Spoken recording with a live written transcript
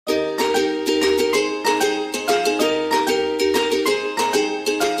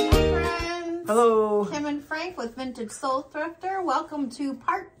Vintage Soul Thrifter. Welcome to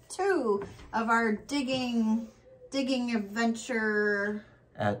part 2 of our digging adventure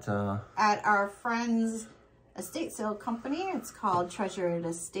at our friend's estate sale company. It's called Treasured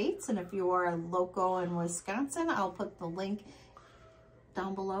Estates, and if you are local in Wisconsin, I'll put the link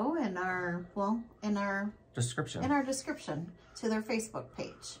down below in our description to their Facebook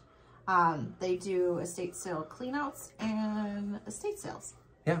page. They do estate sale cleanouts and estate sales.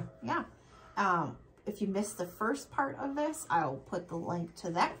 Yeah. If you missed the first part of this, I'll put the link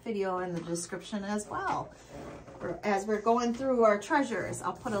to that video in the description as well. As we're going through our treasures,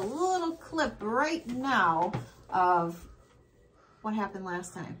 I'll put a little clip right now of what happened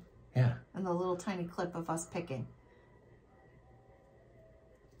last time. Yeah. And the little tiny clip of us picking.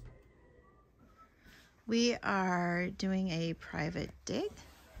 We are doing a private dig,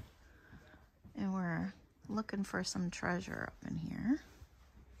 and we're looking for some treasure up in here.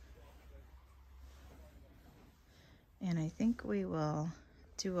 And I think we will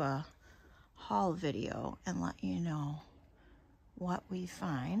do a haul video and let you know what we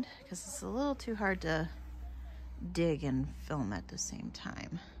find, because it's a little too hard to dig and film at the same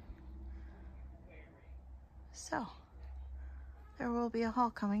time. So there will be a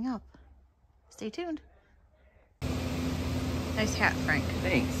haul coming up. Stay tuned. Nice hat, Frank.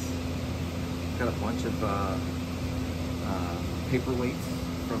 Thanks. Got a bunch of paperweights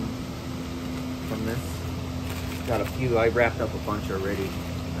from this. Got a few. I wrapped up a bunch already,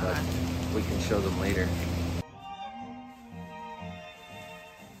 but we can show them later.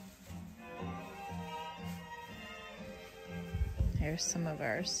 Here's some of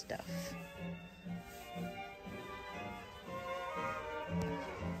our stuff.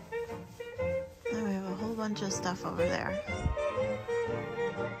 Oh, we have a whole bunch of stuff over there.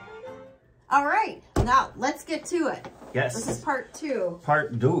 All right, now let's get to it. Yes. This is part 2.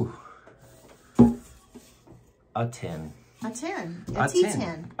 Part 2. A tin. A tin. A tea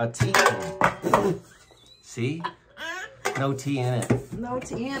tin. A tea tin. See? No tea in it. No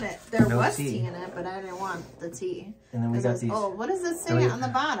tea in it. There was tea in it, but I didn't want the tea. And then we got these. Oh, what does it say on the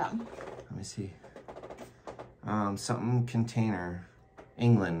bottom? Let me see. Something container.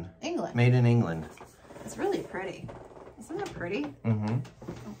 England. England. Made in England. It's really pretty. Isn't it pretty? Mm-hmm.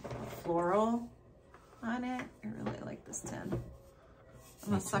 Floral on it. I really like this tin.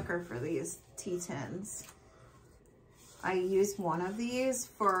 I'm a sucker for these tea tins. I use one of these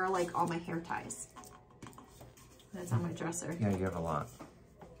for like all my hair ties. That's on my dresser. Yeah, you have a lot.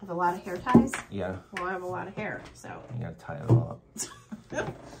 I have a lot of hair ties? Yeah. Well, I have a lot of hair, so. You gotta tie it all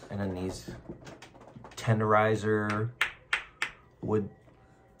up. And then these tenderizer wood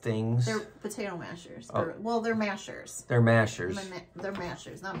things. They're potato mashers. Oh. Well, they're mashers. They're mashers. They're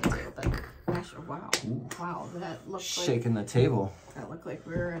mashers, not me too, but masher. Wow. Ooh. Wow, that looked shaking the table. That looked like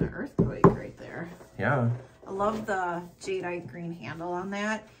we were in an earthquake right there. Yeah. I love the jadeite green handle on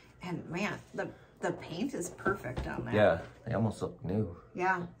that. And man, the paint is perfect on that. Yeah, they almost look new.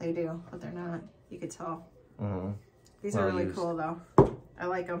 Yeah, they do, but they're not. You could tell. Mm-hmm. These are really cool though. I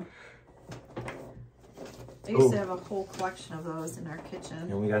like them. I used to have a whole collection of those in our kitchen.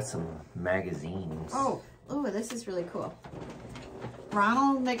 And we got some magazines. Oh, this is really cool.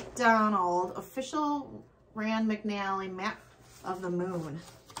 Ronald McDonald, official Rand McNally map of the moon.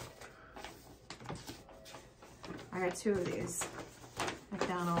 I got 2 of these.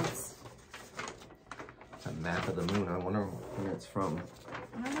 McDonald's. It's a map of the moon. I wonder where it's from.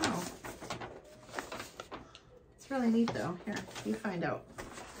 I don't know. It's really neat though. Here, you find out.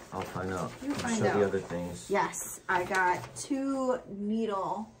 I'll find out. You find show out. the other things. Yes, I got 2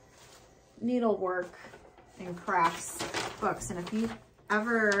 needlework and crafts books, and if you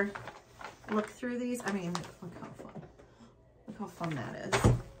ever look through these, I mean, look how fun that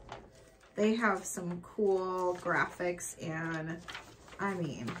is. They have some cool graphics and, I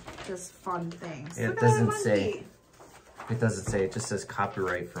mean, just fun things. It doesn't say. It doesn't say. It just says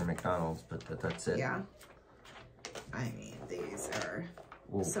copyright for McDonald's, but that's it. Yeah. I mean, these are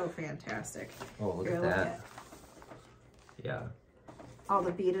so fantastic. Oh, look at that. Yeah. All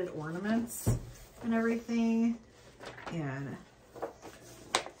the beaded ornaments and everything. And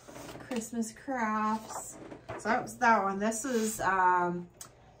Christmas crafts. So that was that one. This is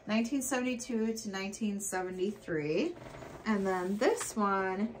 1972 to 1973. And then this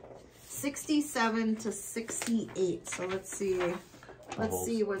one, 67 to 68. So let's see. Let's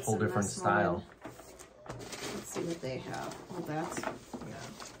see what's whole in different this style. one. Let's see what they have. Oh, that's, yeah,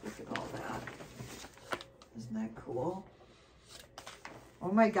 look at all that. Isn't that cool?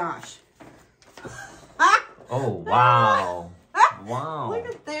 Oh my gosh. Oh, wow. Wow. Look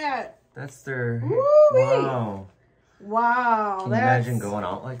at that. That's their, Woo-wee. wow. Wow. Can you imagine going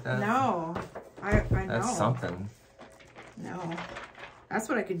out like that? No. I know. That's something. No. That's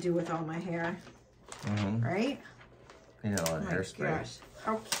what I could do with all my hair. Right? You know, Oh my hairspray. gosh.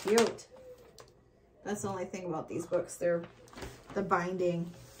 How cute. That's the only thing about these books. They're the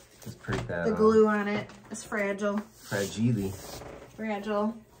binding. It's pretty bad. The glue on it is fragile.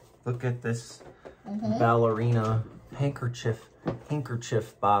 Fragile. Look at this ballerina handkerchief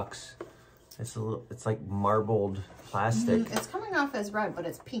box. It's it's like marbled plastic. It's coming off as red, but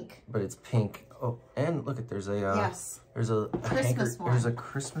it's pink. But it's pink. Oh, and look at there's a there's a Christmas one. There's a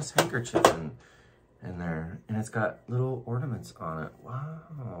Christmas handkerchief in there, and it's got little ornaments on it. Wow.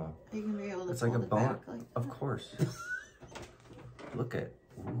 Are you gonna be able to It's like a fold it bone. back like Of course. Look at.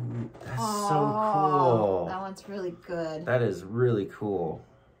 Ooh, that's oh, so cool. That one's really good. That is really cool.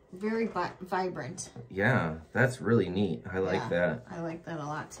 Very vibrant. Yeah, that's really neat. I like that. I like that a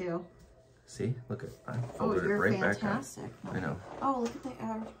lot too. See, look at I folded it right fantastic. back up. I know. Oh, look at the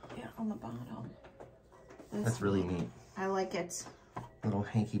on the bottom. That's really neat. I like it. Little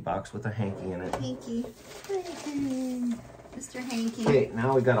hanky box with a hanky in it. Hanky. Mr. Hanky. Okay,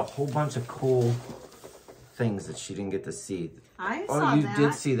 now we got a whole bunch of cool things that she didn't get to see. I saw that. You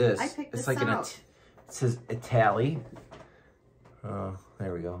did see this. I picked it's this like out. It says Italy. Oh,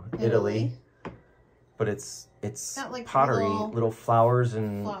 there we go. Italy. But it's got like pottery, little flowers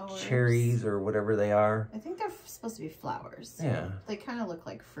and cherries or whatever they are. I think they're supposed to be flowers. Yeah. They kind of look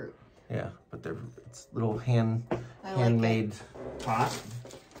like fruit. Yeah, but it's little handmade pot.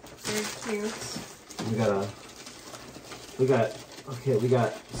 Very cute. We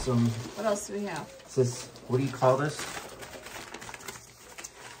got some. What else do we have? It's this, what do you call this?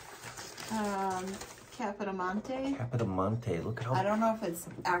 Capitamonte. Capitamonte. Look how. I don't know if it's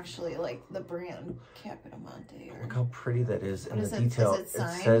actually like the brand Capitamonte or. Look how pretty that is in the Is detail. it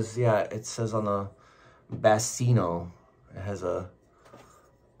signed? says, yeah, it says on the Bassino. It has a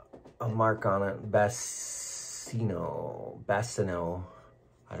mark on it. Bassino.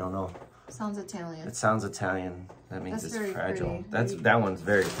 I don't know. Sounds Italian. It sounds Italian. That means That's it's fragile. pretty. That one's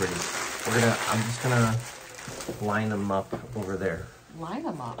very pretty. I'm just gonna line them up over there. Line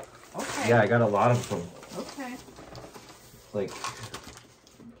them up. Okay. Yeah, I got a lot of them. Okay. Like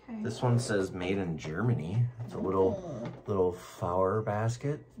this one says made in Germany. It's a little flower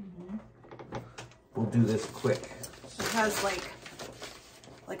basket. We'll do this quick. It has like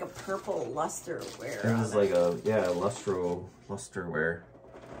a purple luster wear. This is like a luster wear.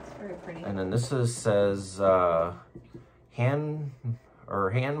 It's very pretty. And then this says hand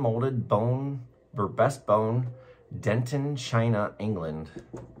molded bone or best bone, Denton, China, England.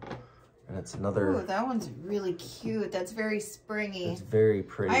 And it's another. Ooh, that one's really cute. That's very springy. It's very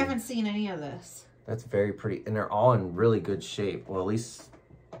pretty. I haven't seen any of this. That's very pretty, and they're all in really good shape. Well, at least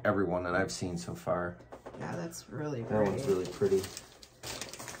everyone that I've seen so far. Yeah, that's really pretty. That one's really pretty.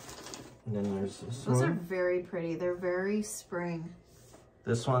 And then there's this one. Those are very pretty. They're very spring.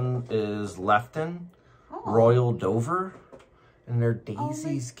 This one is Lefton, Royal Dover, and they're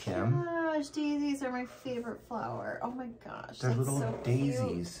daisies, Kim. Oh my gosh, daisies are my favorite flower. Oh my gosh, they're little so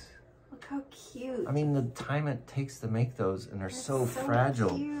daisies. Cute. Look how cute. I mean, the time it takes to make those, and they're so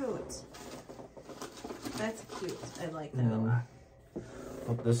fragile. Cute. That's cute. I like that a lot.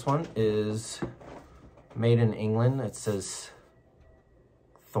 Well, this one is made in England. It says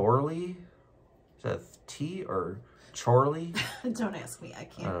Thorley. Is that T or Chorley? Don't ask me. I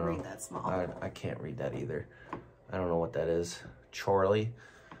can't read that small. I can't read that either. I don't know what that is. Chorley.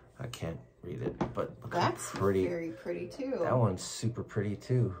 I can't read it, but look that's how pretty. Very pretty too. That one's super pretty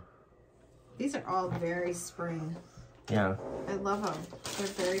too. These are all very spring. Yeah. I love them. They're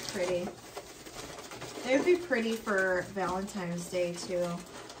very pretty. They would be pretty for Valentine's Day too.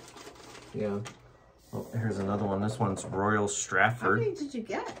 Yeah. Oh, here's another one. This one's Royal Stratford. How many did you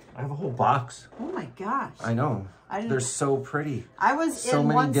get? I have a whole box. Oh my gosh. I know. They're so pretty. I was so in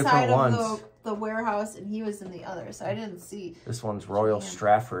many one different side ones. of the warehouse and he was in the other, so I didn't see. This one's Royal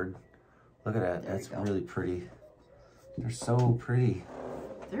Stratford. Look at that. That's really pretty. They're so pretty.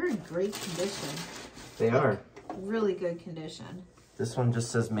 They're in great condition. They are. Really good condition. This one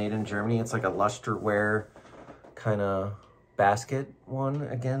just says made in Germany. It's like a lusterware kind of basket one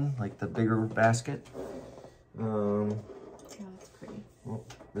again, like the bigger basket. Yeah, that's pretty. Well,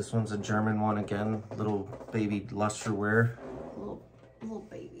 this one's a German one again, little baby lusterware. Little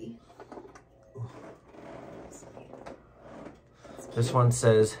baby. This one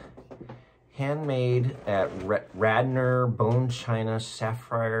says handmade at Radnor Bone China,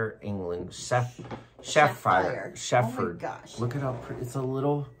 Sapphire, England. Sapphire. Oh my gosh. Look at how pretty. It's a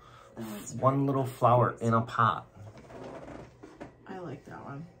little, one little flower in a pot. I like that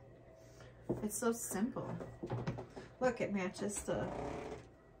one. It's so simple. Look, it matches the.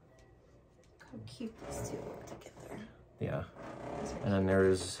 How cute these two look together. Yeah. And then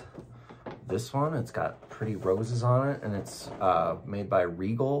there's this one. It's got pretty roses on it, and it's made by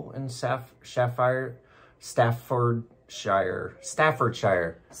Regal in Staffordshire,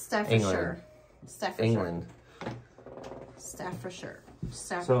 England. England. Staffordshire.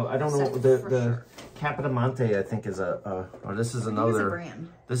 So I don't know, the Capodimonte I think is this is another brand.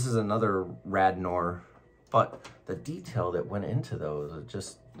 This is another Radnor, but the detail that went into those are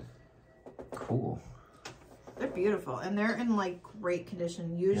just cool. They're beautiful, and they're in like great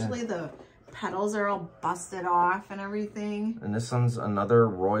condition. Usually the petals are all busted off and everything. And this one's another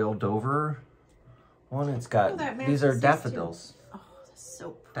Royal Dover one. It's got these are daffodils. Oh, that's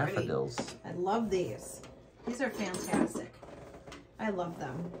so pretty. Daffodils. I love these. These are fantastic. I love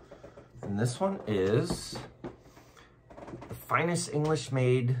them. And this one is the finest English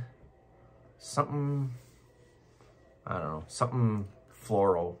made something, I don't know, something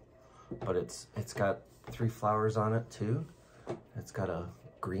floral, but it's got 3 flowers on it too. It's got a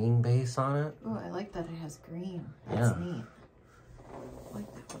green base on it. Oh, I like that it has green. That's neat. I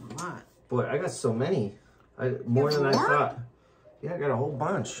like that one a lot. Boy, I got so many. More than I thought. Yeah, I got a whole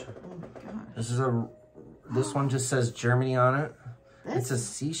bunch. Oh my gosh. This one just says Germany on it. It's a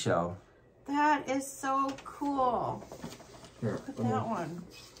seashell. That is so cool. Here, look at that one.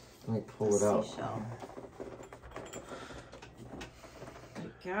 Let me pull it out. Seashell. Oh my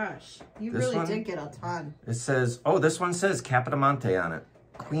gosh. You really did get a ton. It says, oh, this one says Capodimonte on it.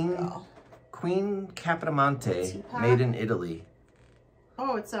 Queen Capodimonte, made in Italy.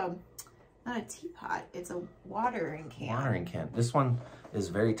 Oh, it's not a teapot. It's a watering can. Watering can. This one is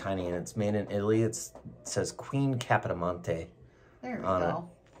very tiny, and it's made in Italy. It says Queen Capodimonte. There we go.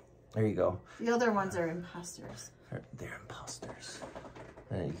 There you go. The other ones are imposters. They're imposters.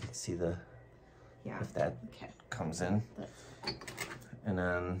 And you can see if that comes in. And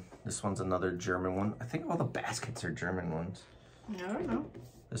then this one's another German one. I think all the baskets are German ones. I don't know.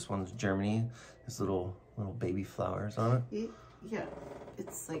 This one's Germany. There's little baby flowers on it. Yeah,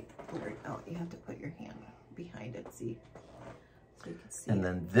 it's like blurred out. You have to put your hand behind it, so you can see. And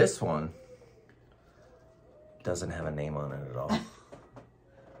then this one doesn't have a name on it at all.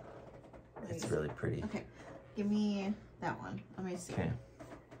 It's really pretty. Okay, give me that one. Let me see. Okay.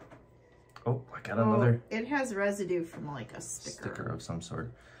 Oh, I got another. It has residue from like a sticker of some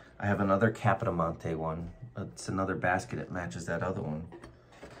sort. I have another Capodimonte one. It's another basket. It matches that other one.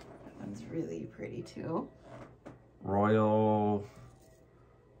 That one's really pretty too. Royal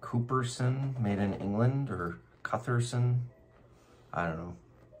Cooperson, made in England, or Cutherson. I don't know.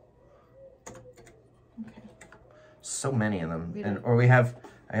 Okay. So many of them.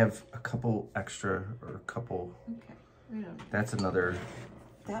 I have a couple extra, or a couple. Okay. We don't. That's another.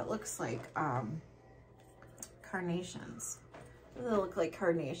 That looks like carnations. Does it look like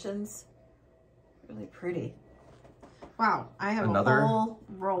carnations? Really pretty. Wow, I have a whole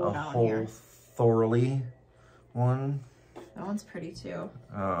row down here. Thoroughly one. That one's pretty too.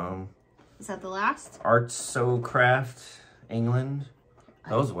 Is that the last? Art So Craft, England.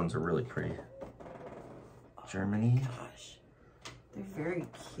 Those ones are really pretty. Germany. Gosh, they're very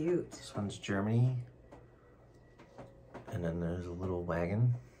cute. This one's Germany. And then there's a little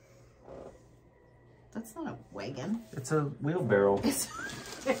wagon. That's not a wagon. It's a wheelbarrow. It's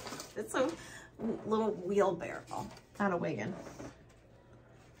a little wheelbarrow, not a wagon.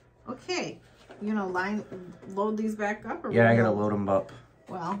 Okay, you know, load these back up? Or yeah, I gotta load them up.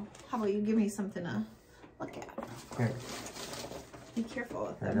 Well, how about you give me something to look at? Here. Be careful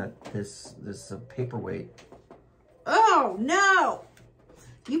with them. I got this is a paperweight. Oh, no!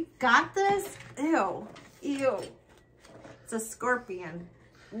 You got this? Ew. Ew. It's a scorpion.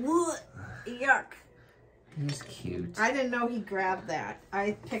 Yuck. He's cute. I didn't know he grabbed that.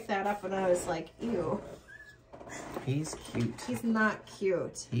 I picked that up and I was like, ew. He's cute. He's not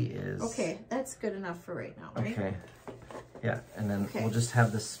cute. He is. Okay, that's good enough for right now, right? Okay. Yeah, and then we'll just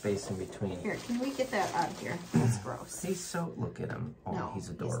have this space in between. Here, can we get that out of here? That's gross. He's so, look at him. Oh, no, he's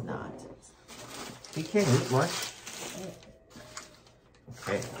adorable. He's not. He can't eat much.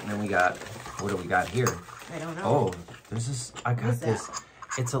 Okay, and then we got, what do we got here? I don't know. Oh, there's this, I got this.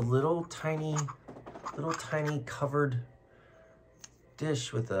 It's a little tiny covered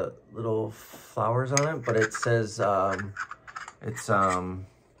dish with a little flowers on it, but it says, it's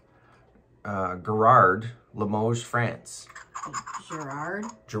Gerard, Limoges, France. Gerard?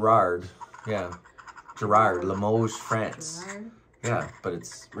 Gerard, yeah. Gerard, Limoges, France. Gerard? Yeah, but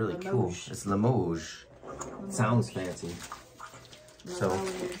it's really cool. It's Limoges. Sounds fancy. So,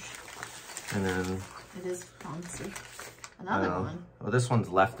 and then... It is fancy. Another one. Oh, this one's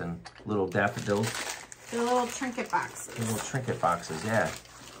Lefton. Little daffodils. They're little trinket boxes. Little trinket boxes, yeah.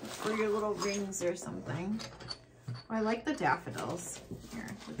 For your little rings or something. I like the daffodils here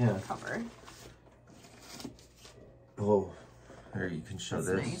with Yeah. the cover. Oh, here you can show That's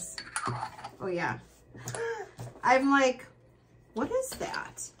this. nice. Oh yeah. I'm like, what is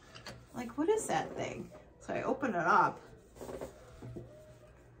that? Like, what is that thing? So I open it up.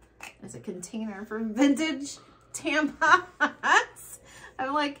 It's a container for vintage tampons.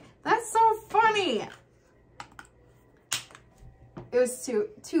 I'm like, that's so funny. It was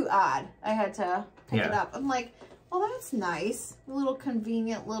too odd. I had to pick it up. I'm like, well, that's nice. A little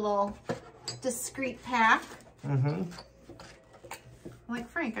convenient, little discreet pack. Mm-hmm. I'm like,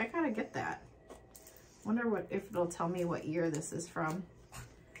 Frank, I gotta get that. Wonder if it'll tell me what year this is from.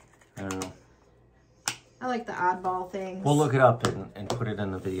 I don't know. I like the oddball things. We'll look it up and put it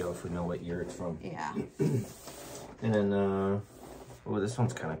in the video if we know what year it's from. Yeah. And then, oh, this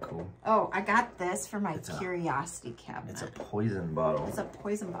one's kind of cool. Oh, I got this for my curiosity cabinet. It's a poison bottle. It's a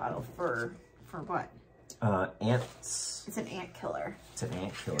poison bottle for what? Ants. It's an ant killer. It's an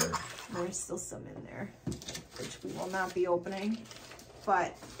ant killer. There's still some in there, which we will not be opening.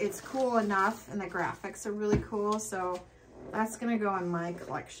 But it's cool enough, and the graphics are really cool. So that's gonna go in my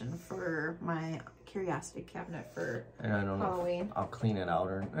collection for my curiosity cabinet for and I don't Halloween. know. I'll clean it out,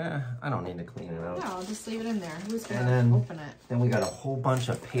 or I don't need to clean it out. No, I'll just leave it in there. Who's gonna then, open it? Then we got a whole bunch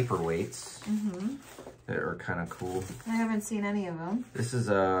of paperweights that are kind of cool. I haven't seen any of them. This is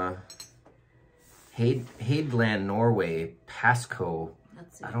a Hadeland, Norway, Pasco.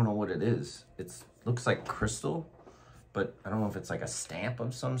 Let's see. I don't know what it is. It looks like crystal, but I don't know if it's like a stamp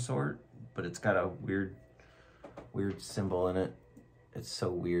of some sort, but it's got a weird symbol in it. It's so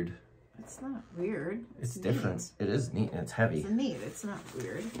weird. It's not weird. It's different. It is neat, and it's heavy. It's neat. It's not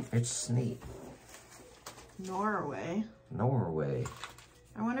weird. It's neat. Norway. Norway.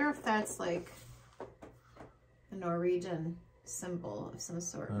 I wonder if that's like a Norwegian symbol of some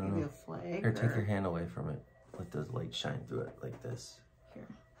sort. Maybe a flag. Here, take your hand away from it. Let the light shine through it like this. Here.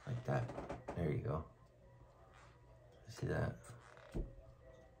 Like that. There you go. See that? I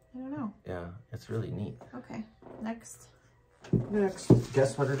don't know. Yeah, it's really neat. Okay. Next. Next.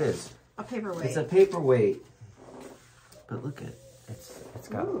 Guess what it is? A paperweight. It's a paperweight. But look at it's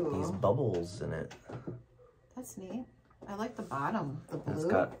got Ooh. these bubbles in it. That's neat. I like the bottom, the blue. It's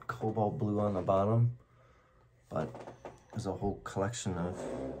got cobalt blue on the bottom, but there's a whole collection of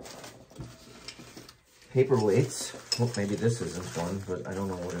paperweights. Well, maybe this isn't one, but I don't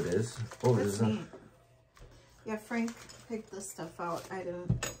know what it is. Oh, That's there's neat. Yeah, Frank picked this stuff out. I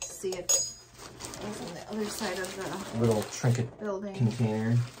didn't see it. It was on the other side of the little trinket building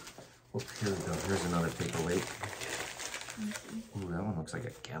container. Oh, here we go. Here's another paperweight. Ooh, that one looks like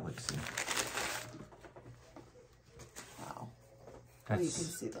a galaxy. Wow. That's, Oh, you can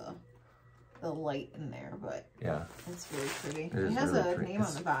see the light in there, but yeah, it's really pretty. It It has really a pretty. name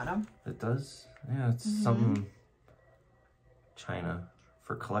on the bottom. It does. Yeah, it's something China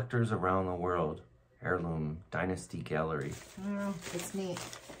for collectors around the world. Heirloom Dynasty Gallery. Oh, it's neat.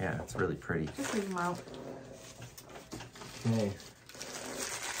 Yeah, it's really pretty. Just leave them out. Okay.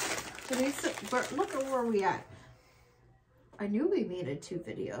 But look at where we at. I knew we needed 2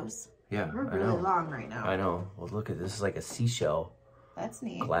 videos. Yeah, We're I really know. long right now. I know. Well, look at this. Is like a seashell. That's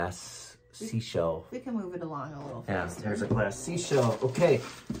neat. Glass seashell. We can move it along a little Yeah, faster. there's a glass seashell. Okay,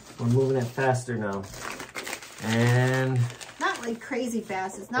 we're moving it faster now. And Not like crazy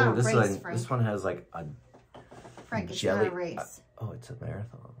fast. It's not a race, Frank. this one has like a Frank, it's jelly. not a race. Oh, it's a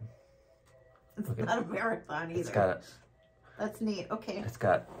marathon. It's look at not a marathon either. It's got. That's neat. Okay. It's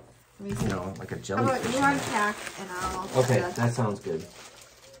got. Let me see. You know, like a How jelly. about you unpack and I'll... Okay, that sounds good.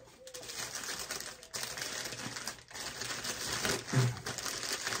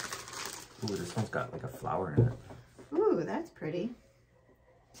 Ooh, this one's got like a flower in it. Ooh, that's pretty.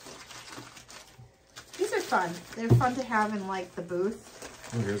 These are fun. They're fun to have in like the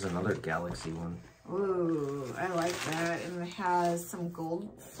booth. Ooh, here's another galaxy one. Ooh, I like that. And it has some gold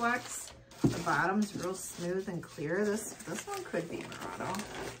flecks. The bottom's real smooth and clear. This one could be Murano.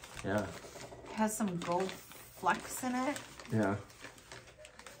 Yeah. It has some gold flecks in it. Yeah.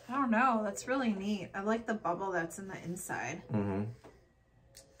 I don't know. That's really neat. I like the bubble that's in the inside. Mm-hmm.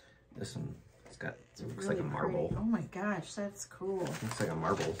 This one, it looks Really like a marble. pretty. Oh my gosh, that's cool. Looks like a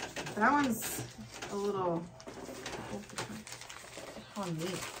marble. That one's a little... How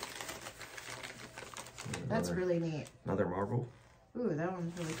neat. That's really neat. Another marble. Ooh, that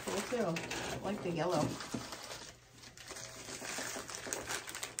one's really cool too. I like the yellow.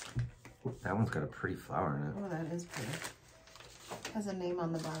 Ooh, that one's got a pretty flower in it. Oh, that is pretty. Has a name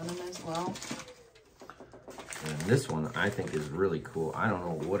on the bottom as well. And this one I think is really cool. I don't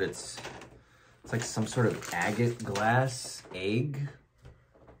know what it's like some sort of agate glass egg,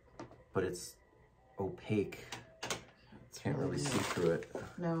 but it's opaque. Can't really see through it.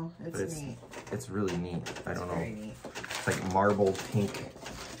 No, it's neat. It's really neat. I don't know. Very neat. It's like marble pink.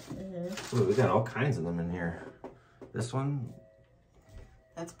 Ooh, we got all kinds of them in here. This one.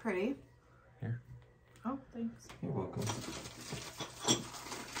 That's pretty. Here. Oh, thanks. You're welcome.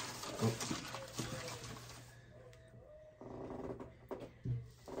 Oh.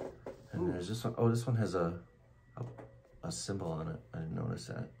 And there's this one. Oh, this one has a symbol on it. I didn't notice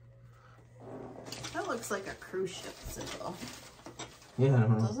that. That looks like a cruise ship symbol. Yeah, I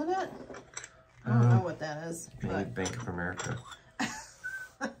don't know. Doesn't it? I don't know what that is. Maybe but... Bank of America.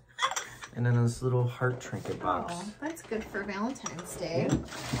 And then this little heart trinket box. Oh, that's good for Valentine's Day.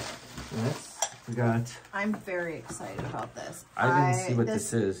 Yes, we got... I'm very excited about this. I didn't see what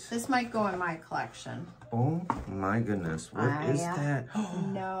this is. This might go in my collection. Oh my goodness. What is that?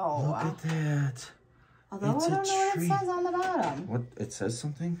 No. Look at that. Although I don't know what it says on the bottom. What? It says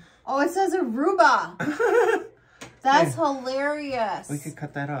something? Oh, it says Aruba. That's hilarious. We could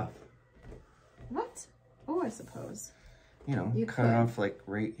cut that off. What? Oh, I suppose. You know, cut it off like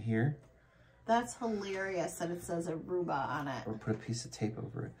right here. That's hilarious that it says Aruba on it. Or put a piece of tape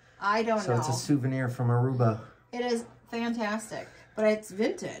over it. I don't know. So it's a souvenir from Aruba. It is fantastic, but it's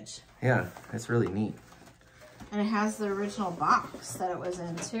vintage. Yeah, it's really neat. And it has the original box that it was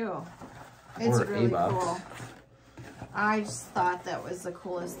in too. It's Or really a box. cool. I just thought that was the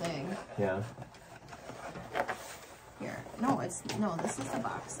coolest thing. Yeah. Here. No, this is the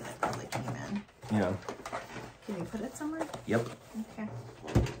box that it probably came in. Yeah. Can you put it somewhere? Yep. Okay.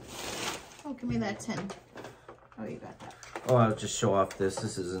 Oh, give me that tin. Oh, you got that. Oh, I'll just show off this.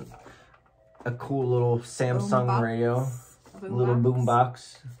 This isn't a cool little Samsung radio. Little boom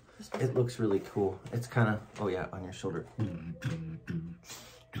box. It looks really cool. It's kind of, oh yeah, on your shoulder.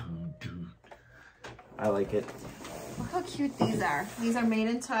 I like it. Look how cute these are. These are made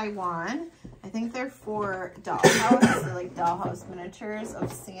in Taiwan. I think they're for dollhouse. They're like dollhouse miniatures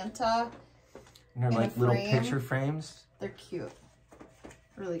of Santa. And they're like little picture frames. They're cute.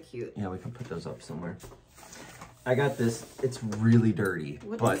 Really cute. Yeah, we can put those up somewhere. I got this. It's really dirty.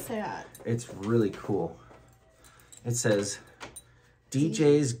 What is that? It's really cool. It says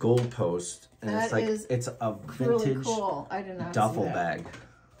DJ's Goalpost. And that it's like, is it's a vintage really cool. I did not duffel see that. bag.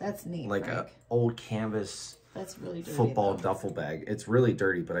 That's neat. Like Frank. a old canvas That's really dirty, football though. duffel bag. It's really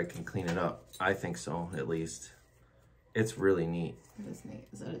dirty, but I can clean it up. I think so, at least. It's really neat. It is neat.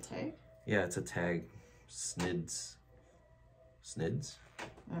 Is that a tag? Yeah, it's a tag. Snids. Snids?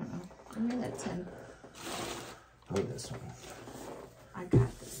 I don't know. Give me that tin. Look at this one. I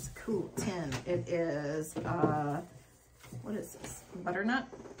got this cool tin. It is, what is this? Butternut?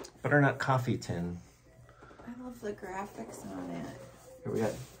 Butternut coffee tin. I love the graphics on it. Here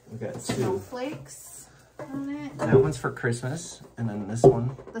we got two. Snowflakes on it. That one's for Christmas, and then this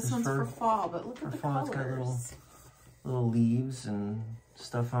one. This one's for fall, but look at the fall. colors. It's got little leaves and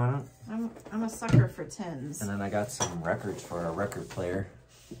stuff on it. I'm a sucker for tins. And then I got some records for our record player.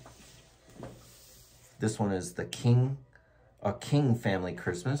 This one is a King family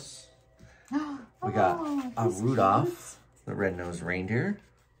Christmas. We got a Rudolph, the red-nosed reindeer.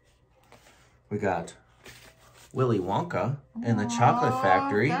 We got Willy Wonka and the Chocolate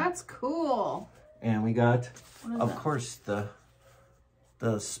Factory. That's cool. And we got, of course, the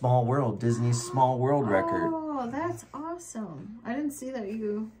Small World, Disney's Small World record. Oh, that's awesome. I didn't see that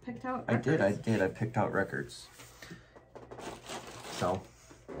you picked out records. I did. I picked out records. So,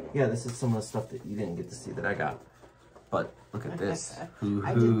 yeah, this is some of the stuff that you didn't get to see that I got. But look at this.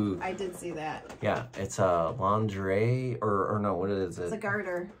 I did see that. Yeah, it's a lingerie, or no, what is it? It's a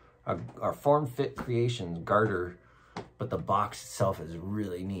garter. Our Form Fit Creations garter, but the box itself is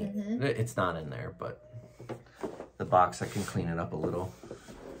really neat. It's not in there, but the box, I can clean it up a little.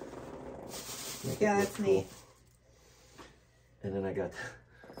 Yeah, that's neat. And then I got...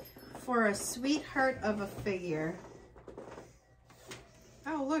 For a sweetheart of a figure.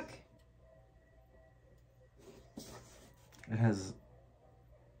 Oh, look. It has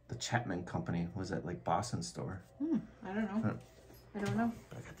the Chapman Company. Was that like Boston store? I don't know. I don't know.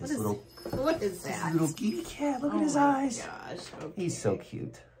 I got this little... What is that? This little geeky cat. Look at his eyes. Gosh. Okay. He's so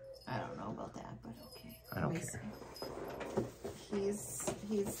cute. I don't know about that, but okay. I don't care. He's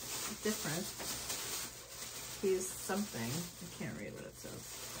different. He's something. I can't read what it says.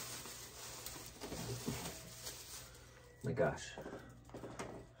 My gosh.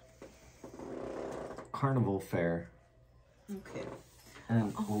 Carnival Fair. Okay.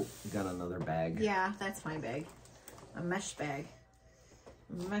 And oh, we got another bag. Yeah, that's my bag. A mesh bag.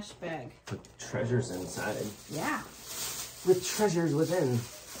 A mesh bag. With treasures inside. Yeah. With treasures within.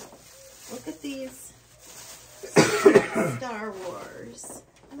 Look at these. Star Wars.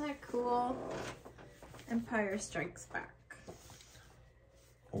 Isn't that cool? Empire Strikes Back.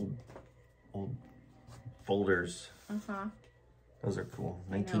 old folders. Uh-huh. Those are cool.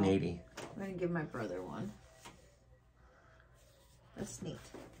 1980. I'm gonna give my brother one. That's neat.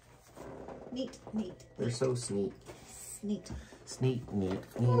 Neat, neat. They're so sneak. Neat. Sneak, neat,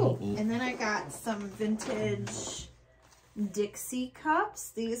 Ooh, neat. and then I got some vintage Dixie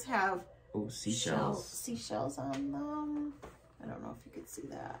cups. These have seashells on them. I don't know if you could see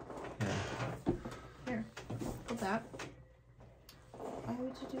that. Yeah. Here, put that. Why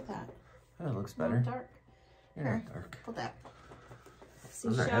would you do that? Oh, it looks better. Dark. You're not dark. Put that.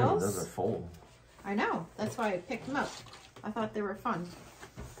 Those Seashells. are heavy. Those are full. I know. That's why I picked them up. I thought they were fun.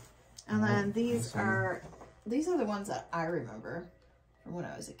 And then these are the ones that I remember from when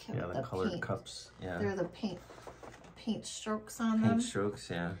I was a kid. Yeah, the colored cups. Yeah. They're the paint strokes on them. Paint strokes,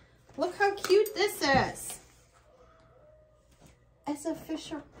 yeah. Look how cute this is. It's a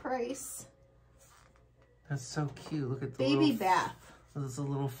Fisher Price. That's so cute. Look at the baby bath. There's a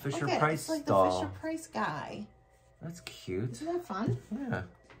little Fisher Look Price it's like doll. the Fisher Price guy. That's cute. Isn't that fun? Yeah.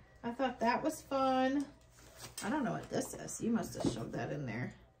 I thought that was fun. I don't know what this is. You must have showed that in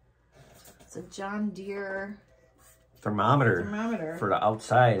there. It's a John Deere thermometer for the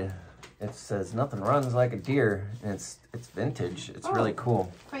outside. It says nothing runs like a deer, and it's vintage. It's really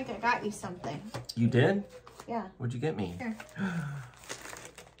cool. Frank, I got you something. You did? Yeah. What'd you get me? Here.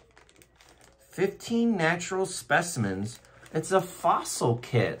 15 natural specimens. It's a fossil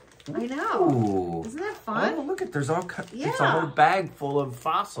kit. I know. Ooh. Isn't that fun? Oh, look at there's all Yeah. It's a whole bag full of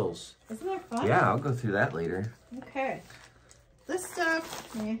fossils. Isn't that fun? Yeah, I'll go through that later. Okay. This stuff,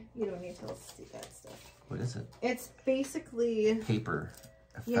 you don't need to see that stuff. What is it? It's basically Paper.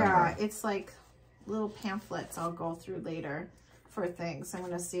 Yeah, it's like little pamphlets I'll go through later for things. I'm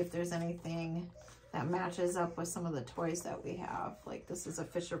going to see if there's anything that matches up with some of the toys that we have. Like this is a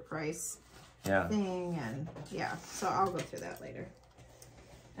Fisher Price thing, and yeah, so I'll go through that later.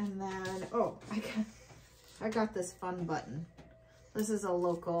 And then, oh, I got this fun button. This is a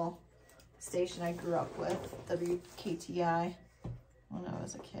local station I grew up with, WKTI, when I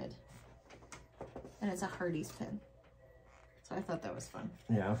was a kid. And it's a Hardee's pin. So I thought that was fun.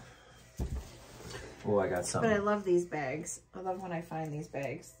 Yeah. Oh, I got something. But I love these bags. I love when I find these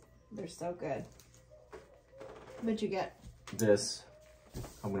bags. They're so good. What'd you get? This.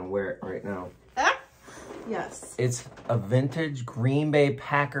 I'm going to wear it right now. Ah! Yes. It's a vintage Green Bay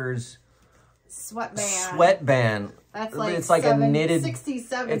Packers sweatband. That's like it's like a knitted 60s,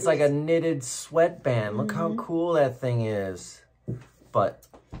 70s. It's like a knitted sweatband. Look how cool that thing is. But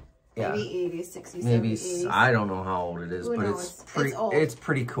yeah, maybe 80s, 60s, maybe 70s. I don't know how old it is, but it's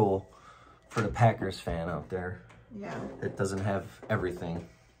pretty cool for the Packers fan out there. Yeah. It doesn't have everything.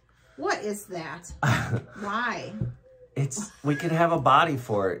 What is that? Why? We could have a body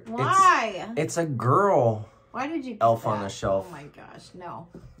for it. Why? It's a girl. Why did you elf on the shelf? Oh my gosh, no.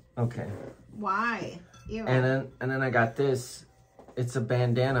 Okay. Why? Ew. And then I got this. It's a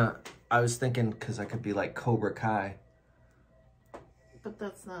bandana. I was thinking because I could be like Cobra Kai. But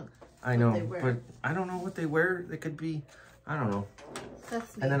that's not. I know, but I don't know what they wear. They could be. I don't know.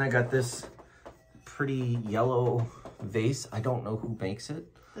 That's neat. And then I got this pretty yellow vase. I don't know who makes it.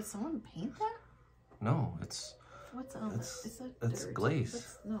 Did someone paint that? No, it's. What's on it? It's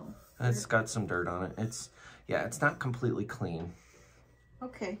glaze. No. It's got some dirt on it. It's not completely clean.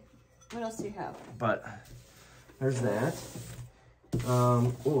 Okay. What else do you have? But there's that.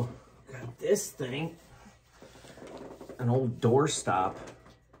 Oh, got this thing. An old doorstop.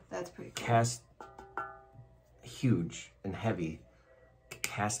 That's pretty cool. Cast, huge and heavy.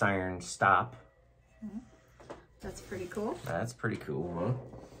 Cast iron stop. Mm-hmm. That's pretty cool. That's pretty cool, huh?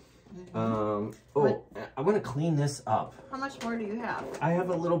 Mm-hmm. I'm gonna clean this up. How much more do you have? I have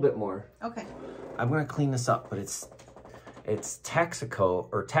a little bit more. Okay. I'm gonna clean this up, but it's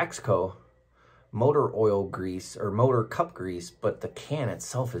Texaco motor oil grease or motor cup grease, but the can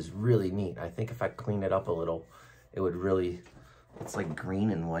itself is really neat. I think if I clean it up a little, it would really. It's like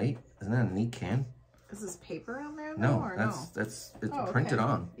green and white. Isn't that a neat can? Is this paper on there? It's printed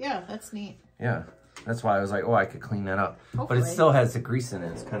on. Yeah, that's neat. Yeah. That's why I was like, oh, I could clean that up. Hopefully. But it still has the grease in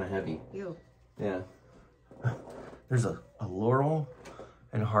it. It's kind of heavy. Ew. Yeah. There's a Laurel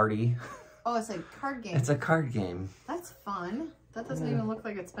and Hardy. Oh, it's a card game. It's a card game. That's fun. That doesn't even look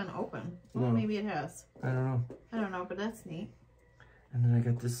like it's been open. No. Well, maybe it has. I don't know. I don't know, but that's neat. And then I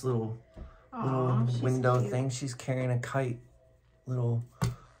got this little window thing. She's carrying a kite. Little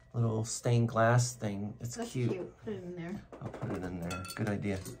stained glass thing. That's cute. Put it in there. I'll put it in there. Good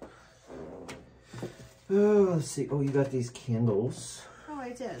idea. Oh, let's see. Oh, you got these candles. Oh,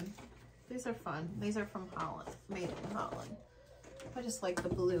 I did. These are fun. These are from Holland. Made in Holland. I just like the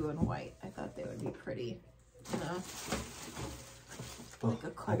blue and white. I thought they would be pretty. You know? like a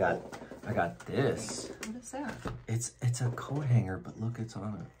coat. I got this. What is that? It's a coat hanger, but look, it's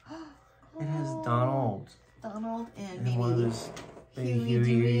on it. It has Donald. Donald and And maybe one of those Huey,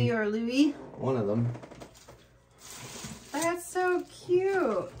 Dewey, or Louie. One of them. That's so cute.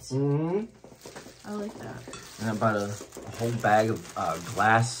 Mm-hmm. I like that. And I bought a whole bag of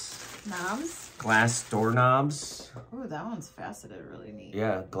glass doorknobs. Ooh, that one's faceted, really neat.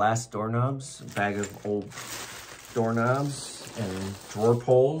 Yeah, glass doorknobs. A bag of old doorknobs and drawer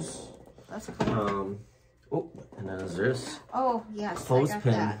pulls. That's cool. Oh, and then there's this. Oh, yes, I got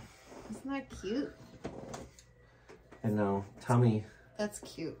that. Isn't that cute? And now, tell me. That's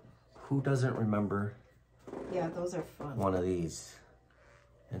cute. Who doesn't remember? Yeah, those are fun. One of these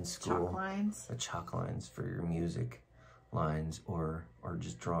in school. Chalk lines. The chalk lines for your music lines, or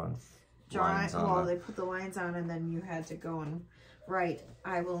just drawing lines on. Well, they put the lines on, and then you had to go and write,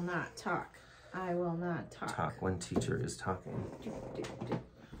 I will not talk. I will not talk. Talk when teacher is talking.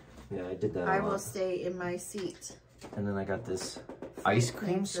 Yeah, I did that. I will stay in my seat. And then I got this ice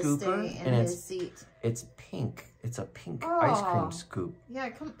cream scooper, and it's pink. It's a pink ice cream scoop. Yeah,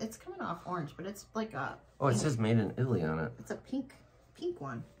 it's coming off orange, but it's like a. Oh, it says made in Italy on it. It's a pink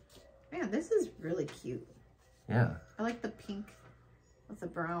one. Man, this is really cute. Yeah. I like the pink with the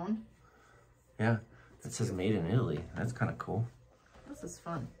brown. Yeah, it says made in Italy. That's kind of cool. This is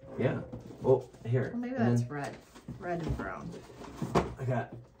fun. Yeah. Oh, here. Well, maybe that's red and brown.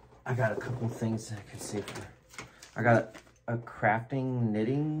 I got a couple things that I can save for. I got a crafting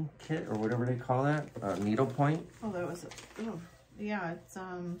knitting kit, or whatever they call that, needlepoint. Oh, that was yeah, it's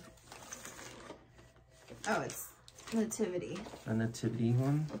it's nativity. A nativity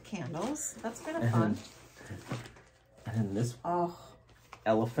one with candles. That's kind of fun. And then this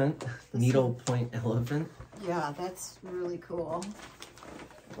elephant, needlepoint elephant. Yeah, that's really cool.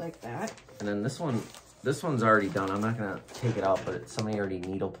 Like that. And then this one's already done. I'm not gonna take it out, but somebody already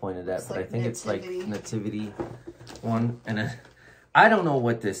needle pointed that. But I think it's like nativity one. And I don't know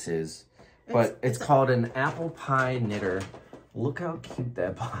what this is, but it's called an apple pie knitter. Look how cute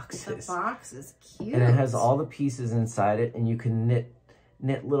that box is. The box is cute. And it has all the pieces inside it, and you can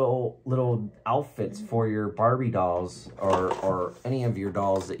knit little outfits for your Barbie dolls or any of your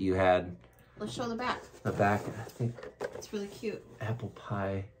dolls that you had. Let's show the back. The back, I think. It's really cute. Apple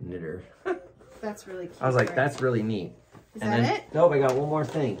pie knitter. That's really cute. I was like, that's really neat. Is that it? Nope, I got one more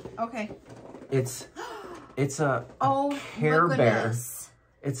thing. Okay. It's a Care Bear.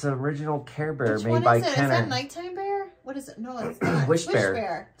 It's an original Care Bear made by Kenner. Is that Nighttime Bear? What is it? No, it's not. Wish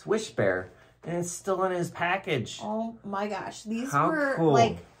Bear. It's Wish Bear. And it's still in his package. Oh my gosh. These were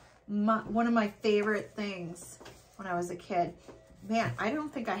like one of my favorite things when I was a kid. Man, I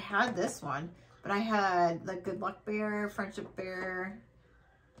don't think I had this one, but I had the Good Luck Bear, Friendship Bear,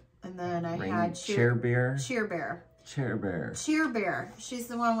 and then I had Cheer Bear. Cheer Bear. Cheer Bear. Cheer Bear. She's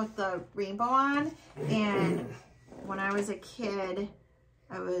the one with the rainbow on. And when I was a kid,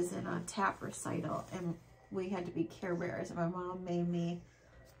 I was in a tap recital, and we had to be Care Bears. And my mom made me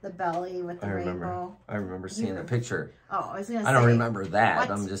the belly with the rainbow. I remember seeing the picture. Oh, I was going to say. I don't remember that. What?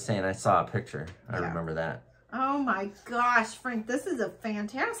 I'm just saying I saw a picture. I remember that. Oh my gosh, Frank, this is a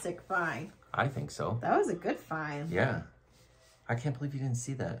fantastic find. I think so. That was a good find. Yeah. I can't believe you didn't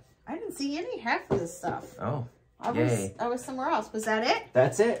see that. I didn't see any half of this stuff. Oh, I was somewhere else. Was that it?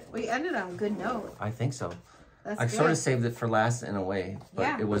 That's it. We ended on a good note. I think so. That's I good. sort of saved it for last in a way,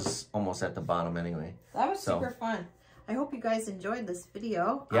 but it was almost at the bottom anyway. That was super fun. I hope you guys enjoyed this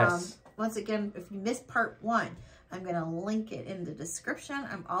video. Yes. Once again, if you missed part 1, I'm going to link it in the description.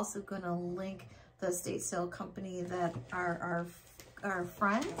 I'm also going to link the estate sale company that are our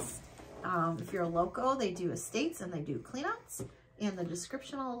friends. If you're local, they do estates and they do cleanouts. In the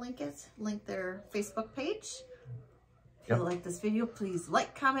description, I'll link their Facebook page. If you like this video, please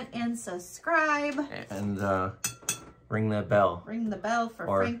like, comment, and subscribe. And ring that bell. Ring the bell for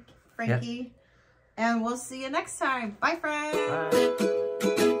Frankie. And we'll see you next time. Bye, friends.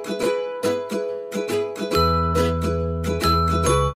 Bye.